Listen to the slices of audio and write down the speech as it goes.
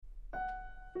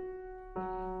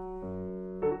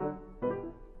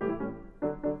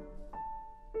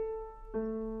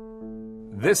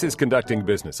This is Conducting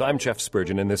Business. I'm Jeff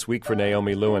Spurgeon, and this week for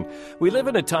Naomi Lewin. We live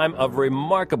in a time of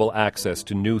remarkable access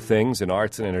to new things in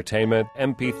arts and entertainment,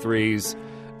 MP3s,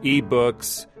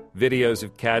 e-books, videos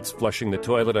of cats flushing the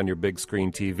toilet on your big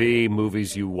screen TV,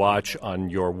 movies you watch on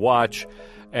your watch,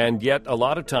 and yet a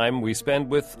lot of time we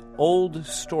spend with old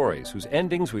stories whose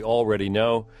endings we already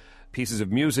know, pieces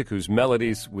of music whose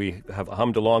melodies we have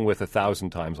hummed along with 1,000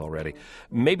 times already.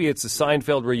 Maybe it's a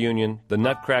Seinfeld reunion, the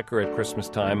Nutcracker at Christmas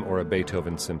time, or a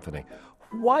Beethoven symphony.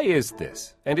 Why is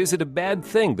this? And is it a bad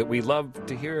thing that we love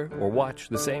to hear or watch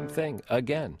the same thing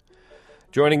again?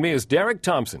 Joining me is Derek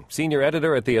Thompson, senior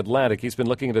editor at The Atlantic. He's been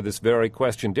looking into this very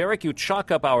question. Derek, you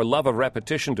chalk up our love of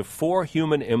repetition to 4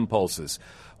 human impulses.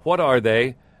 What are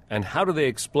they, and how do they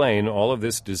explain all of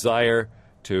this desire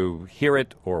to hear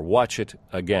it or watch it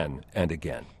again and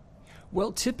again?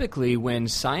 Well, typically when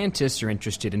scientists are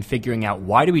interested in figuring out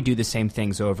why do we do the same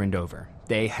things over and over,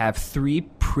 they have 3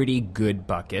 pretty good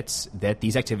buckets that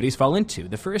these activities fall into.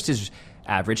 The first is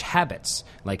average habits,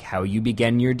 like how you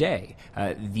begin your day.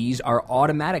 These are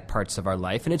automatic parts of our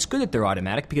life, and it's good that they're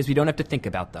automatic because we don't have to think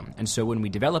about them. And so when we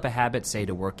develop a habit, say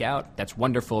to work out, that's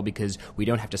wonderful because we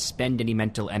don't have to spend any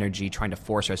mental energy trying to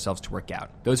force ourselves to work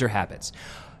out. Those are habits.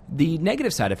 The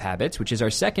negative side of habits, which is our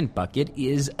second bucket,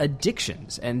 is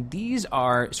addictions. And these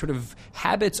are sort of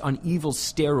habits on evil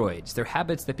steroids. They're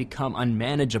habits that become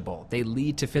unmanageable. They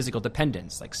lead to physical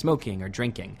dependence, like smoking or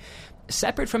drinking.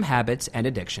 Separate from habits and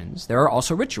addictions, there are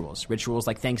also rituals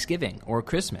like Thanksgiving or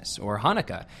Christmas or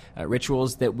Hanukkah,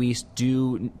 rituals that we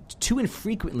do too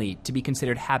infrequently to be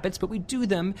considered habits, but we do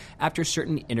them after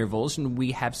certain intervals, and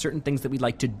we have certain things that we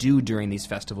like to do during these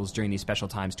festivals, during these special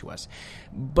times to us.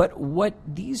 But what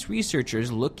these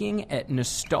researchers looking at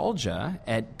nostalgia,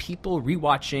 at people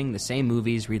rewatching the same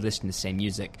movies, re-listening to the same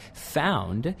music,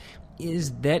 found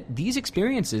is that these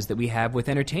experiences that we have with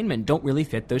entertainment don't really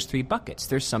fit those 3 buckets.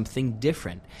 There's something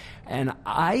different. And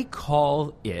I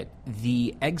call it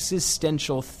the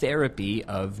existential therapy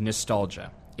of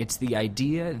nostalgia. It's the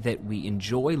idea that we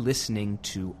enjoy listening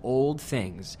to old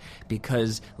things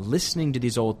because listening to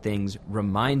these old things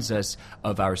reminds us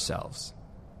of ourselves.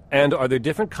 And are there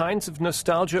different kinds of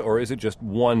nostalgia, or is it just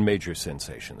one major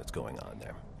sensation that's going on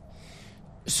there?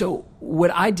 So what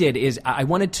I did is I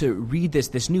wanted to read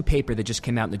this new paper that just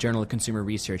came out in the Journal of Consumer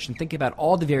Research and think about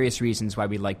all the various reasons why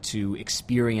we like to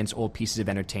experience old pieces of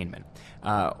entertainment.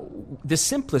 The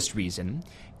simplest reason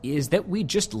is that we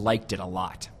just liked it a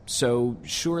lot. So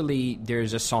surely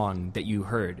there's a song that you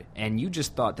heard and you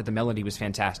just thought that the melody was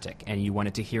fantastic and you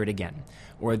wanted to hear it again.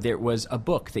 Or there was a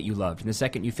book that you loved, and the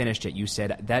second you finished it, you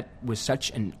said, that was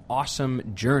such an awesome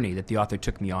journey that the author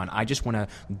took me on. I just want to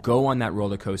go on that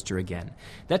roller coaster again.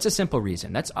 That's a simple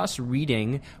reason. That's us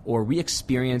reading or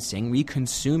re-experiencing,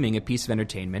 re-consuming a piece of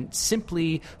entertainment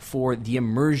simply for the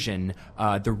immersion,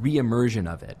 the re-immersion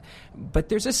of it. But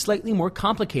there's a slightly more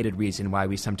complicated reason why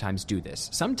we sometimes do this.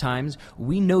 Sometimes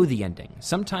we know the ending.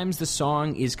 Sometimes the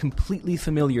song is completely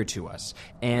familiar to us.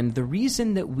 And the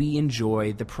reason that we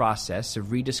enjoy the process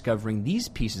of rediscovering these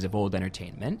pieces of old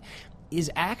entertainment is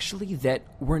actually that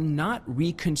we're not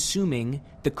reconsuming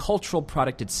the cultural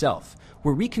product itself.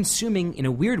 We're reconsuming, in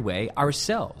a weird way,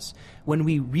 ourselves. When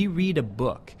we reread a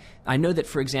book, I know that,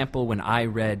 for example, when I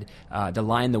read The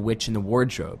Lion, the Witch, and the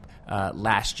Wardrobe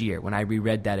last year, when I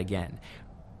reread that again,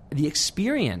 the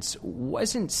experience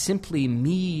wasn't simply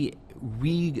me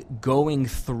going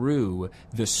through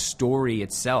the story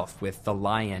itself with the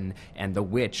lion and the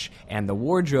witch and the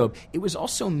wardrobe. It was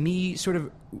also me sort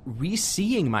of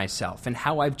re-seeing myself and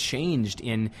how I've changed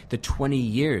in the 20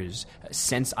 years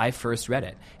since I first read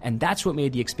it. And that's what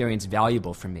made the experience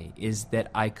valuable for me, is that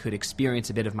I could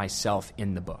experience a bit of myself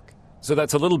in the book. So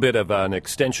that's a little bit of an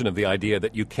extension of the idea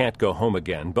that you can't go home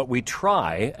again, but we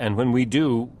try, and when we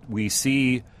do, we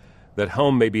see that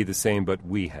home may be the same, but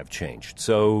we have changed.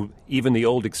 So even the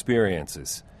old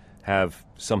experiences have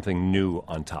something new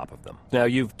on top of them. Now,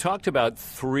 you've talked about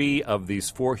 3 of these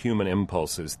 4 human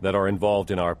impulses that are involved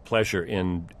in our pleasure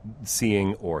in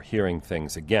seeing or hearing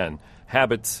things again: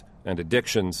 habits and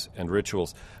addictions and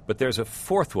rituals. But there's a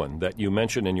 4th one that you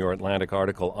mentioned in your Atlantic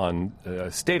article on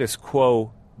status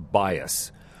quo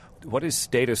bias. What is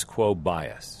status quo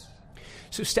bias?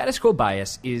 So status quo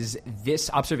bias is this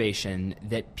observation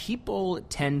that people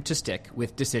tend to stick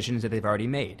with decisions that they've already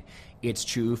made. It's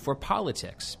true for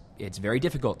politics. it's very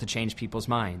difficult to change people's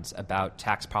minds about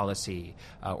tax policy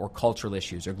or cultural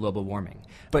issues or global warming.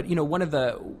 But one of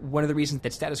the reasons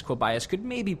that status quo bias could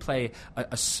maybe play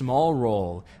a small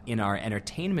role in our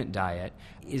entertainment diet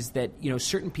is that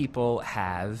certain people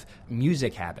have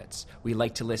music habits. We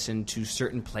like to listen to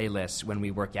certain playlists when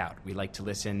we work out. We like to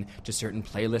listen to certain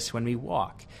playlists when we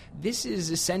walk. This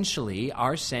is essentially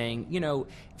our saying,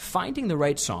 finding the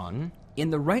right song in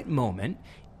the right moment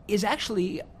is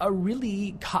actually a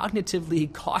really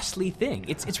cognitively costly thing.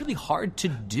 It's really hard to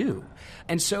do.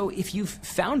 And so if you've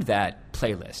found that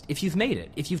playlist, if you've made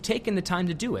it, if you've taken the time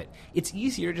to do it, it's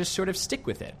easier to just sort of stick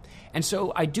with it. And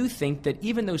so I do think that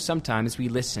even though sometimes we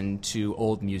listen to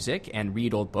old music and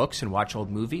read old books and watch old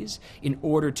movies in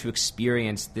order to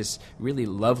experience this really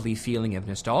lovely feeling of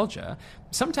nostalgia,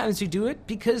 sometimes we do it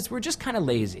because we're just kind of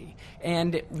lazy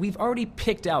and we've already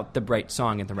picked out the right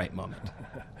song at the right moment.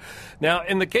 Now,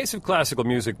 in the case of classical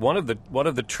music, one of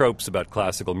the tropes about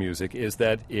classical music is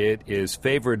that it is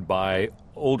favored by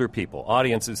older people.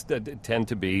 Audiences that tend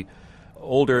to be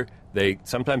older.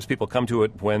 Sometimes people come to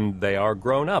it when they are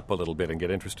grown up a little bit and get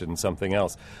interested in something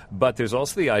else. But there's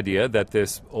also the idea that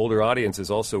this older audience is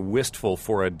also wistful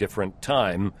for a different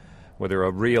time, whether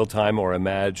a real time or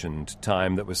imagined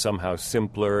time that was somehow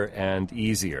simpler and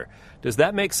easier. Does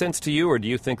that make sense to you, or do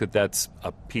you think that that's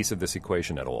a piece of this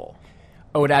equation at all?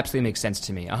 Oh, it absolutely makes sense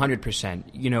to me,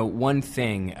 100%. One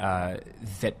thing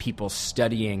that people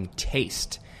studying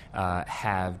taste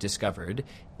have discovered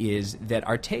is that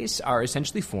our tastes are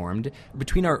essentially formed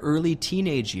between our early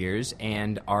teenage years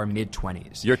and our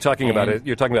mid-20s. You're talking about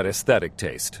aesthetic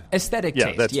taste. Aesthetic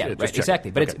taste, right, exactly.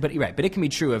 But okay. But it can be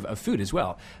true of food as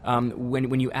well.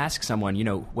 When you ask someone,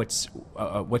 what's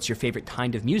your favorite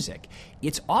kind of music,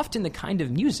 it's often the kind of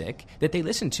music that they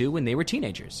listened to when they were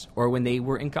teenagers or when they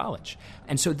were in college.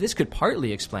 And so this could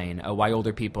partly explain why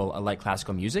older people like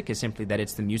classical music, is simply that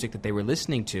it's the music that they were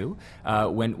listening to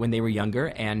when they were younger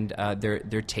and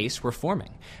their tastes were forming.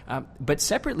 But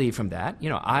separately from that,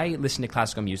 I listen to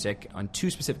classical music on two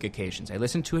specific occasions. I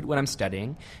listen to it when I'm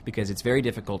studying because it's very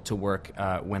difficult to work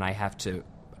when I have to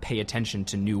pay attention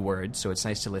to new words, so it's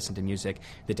nice to listen to music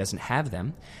that doesn't have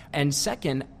them. And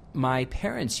second, my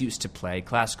parents used to play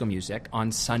classical music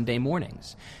on Sunday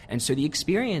mornings. And so the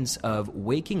experience of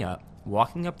waking up,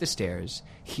 walking up the stairs,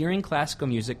 hearing classical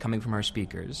music coming from our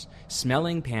speakers,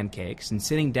 smelling pancakes, and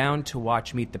sitting down to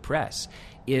watch Meet the Press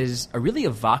is a really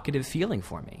evocative feeling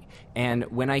for me. And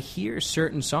when I hear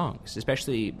certain songs,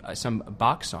 especially some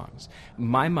Bach songs,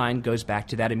 my mind goes back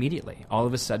to that immediately. All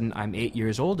of a sudden, I'm 8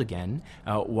 years old again,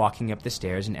 walking up the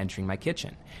stairs and entering my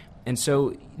kitchen. And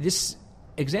so this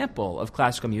example of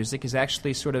classical music is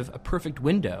actually sort of a perfect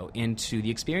window into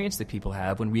the experience that people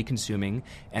have when reconsuming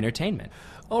entertainment.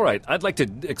 All right, I'd like to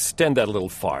extend that a little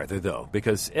farther, though,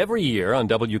 because every year on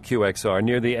WQXR,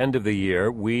 near the end of the year,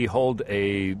 we hold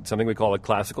something we call a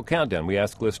classical countdown. We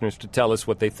ask listeners to tell us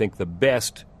what they think the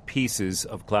best pieces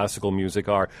of classical music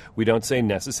are. We don't say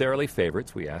necessarily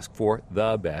favorites. We ask for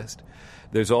the best.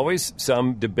 There's always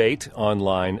some debate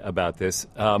online about this,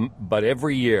 but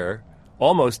every year,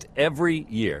 almost every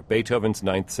year, Beethoven's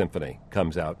Ninth Symphony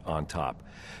comes out on top.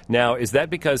 Now, is that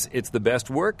because it's the best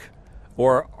work?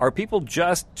 Or are people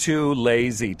just too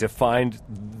lazy to find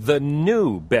the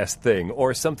new best thing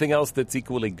or something else that's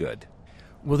equally good?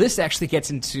 Well, this actually gets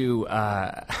into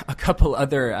a couple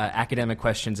other academic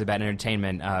questions about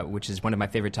entertainment, which is one of my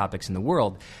favorite topics in the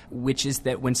world, which is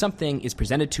that when something is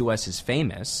presented to us as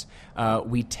famous,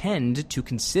 we tend to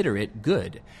consider it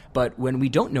good. But when we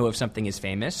don't know if something is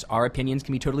famous, our opinions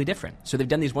can be totally different. So they've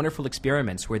done these wonderful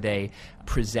experiments where they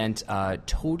present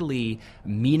totally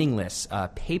meaningless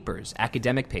papers,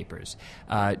 academic papers,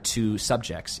 to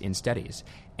subjects in studies.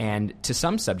 And to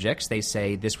some subjects, they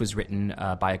say this was written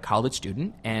by a college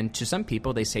student, and to some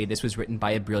people, they say this was written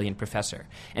by a brilliant professor.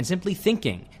 And simply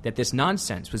thinking that this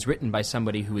nonsense was written by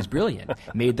somebody who was brilliant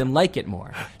made them like it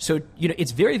more. So,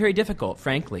 it's very, very difficult,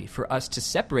 frankly, for us to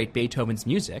separate Beethoven's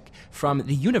music from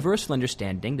the universal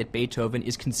understanding that Beethoven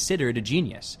is considered a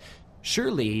genius.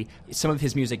 Surely, some of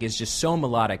his music is just so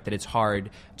melodic that it's hard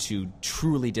to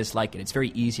truly dislike it. It's very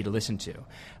easy to listen to.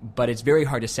 But it's very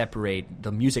hard to separate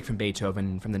the music from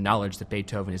Beethoven from the knowledge that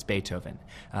Beethoven is Beethoven.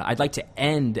 I'd like to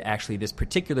end, actually, this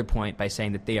particular point by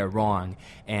saying that they are wrong.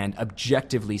 And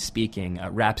objectively speaking,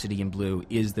 Rhapsody in Blue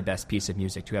is the best piece of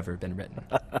music to ever have been written.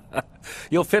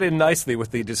 You'll fit in nicely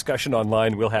with the discussion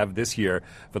online we'll have this year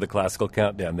for the Classical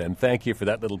Countdown, then. Thank you for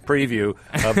that little preview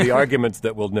of the arguments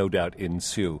that will no doubt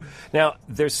ensue. Now,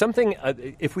 there's something,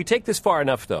 if we take this far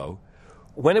enough, though,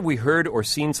 when have we heard or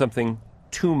seen something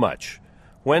too much?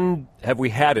 When have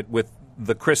we had it with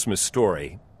The Christmas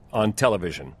Story on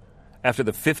television? After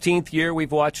the 15th year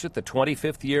we've watched it, the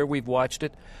 25th year we've watched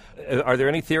it, are there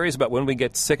any theories about when we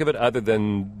get sick of it other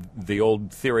than the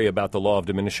old theory about the law of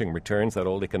diminishing returns, that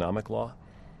old economic law?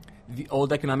 The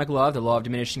old economic law, the law of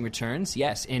diminishing returns,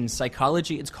 yes. In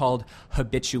psychology, it's called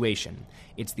habituation.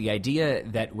 It's the idea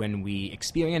that when we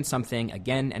experience something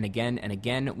again and again and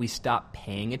again, we stop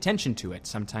paying attention to it.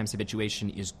 Sometimes habituation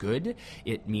is good.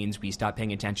 It means we stop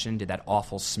paying attention to that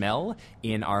awful smell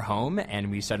in our home,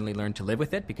 and we suddenly learn to live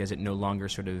with it because it no longer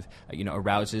sort of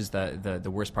arouses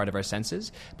the worst part of our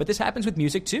senses. But this happens with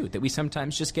music too, that we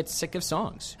sometimes just get sick of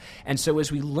songs. And so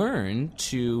as we learn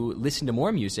to listen to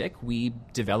more music, we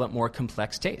develop more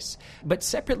complex tastes. But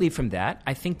separately from that,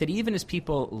 I think that even as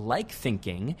people like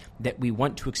thinking that we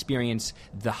want to experience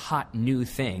the hot new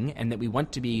thing and that we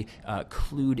want to be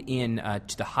clued in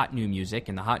to the hot new music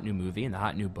and the hot new movie and the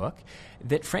hot new book,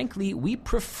 that frankly we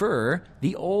prefer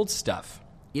the old stuff.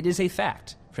 It is a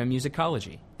fact from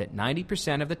musicology that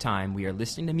 90% of the time we are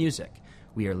listening to music,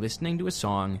 we are listening to a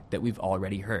song that we've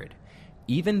already heard.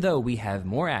 Even though we have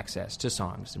more access to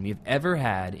songs than we've ever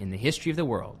had in the history of the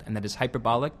world, and that is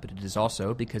hyperbolic, but it is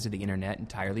also, because of the internet,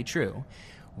 entirely true,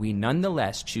 we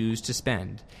nonetheless choose to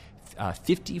spend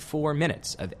 54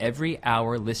 minutes of every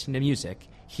hour listening to music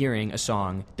hearing a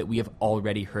song that we have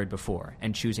already heard before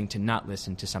and choosing to not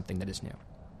listen to something that is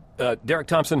new. Derek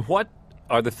Thompson, what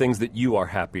are the things that you are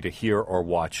happy to hear or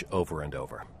watch over and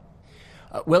over?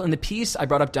 Well, in the piece, I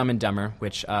brought up Dumb and Dumber,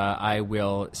 which I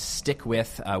will stick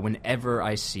with whenever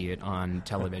I see it on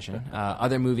television.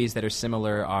 Other movies that are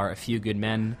similar are A Few Good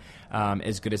Men,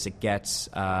 As Good as It Gets.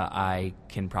 I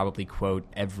can probably quote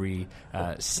every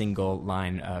single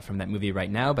line from that movie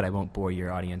right now, but I won't bore your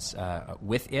audience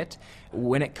with it.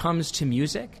 When it comes to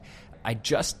music, I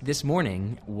just this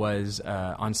morning was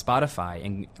on Spotify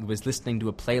and was listening to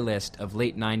a playlist of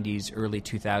late 90s, early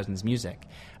 2000s music.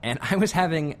 And I was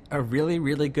having a really,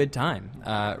 really good time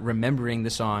remembering the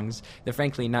songs, the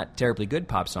frankly not terribly good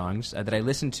pop songs that I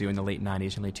listened to in the late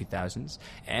 90s and late 2000s,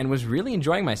 and was really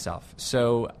enjoying myself.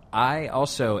 So I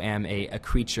also am a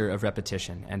creature of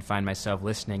repetition and find myself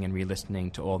listening and re-listening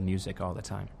to old music all the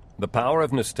time. The power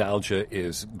of nostalgia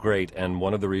is great, and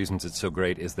one of the reasons it's so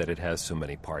great is that it has so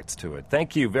many parts to it.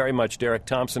 Thank you very much, Derek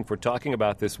Thompson, for talking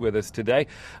about this with us today.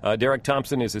 Derek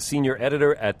Thompson is a senior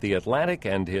editor at The Atlantic,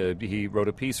 and he wrote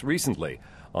a piece recently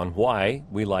on why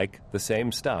we like the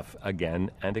same stuff again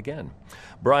and again.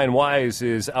 Brian Wise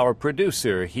is our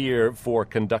producer here for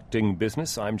Conducting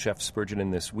Business. I'm Jeff Spurgeon in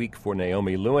This Week for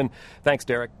Naomi Lewin. Thanks,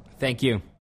 Derek. Thank you.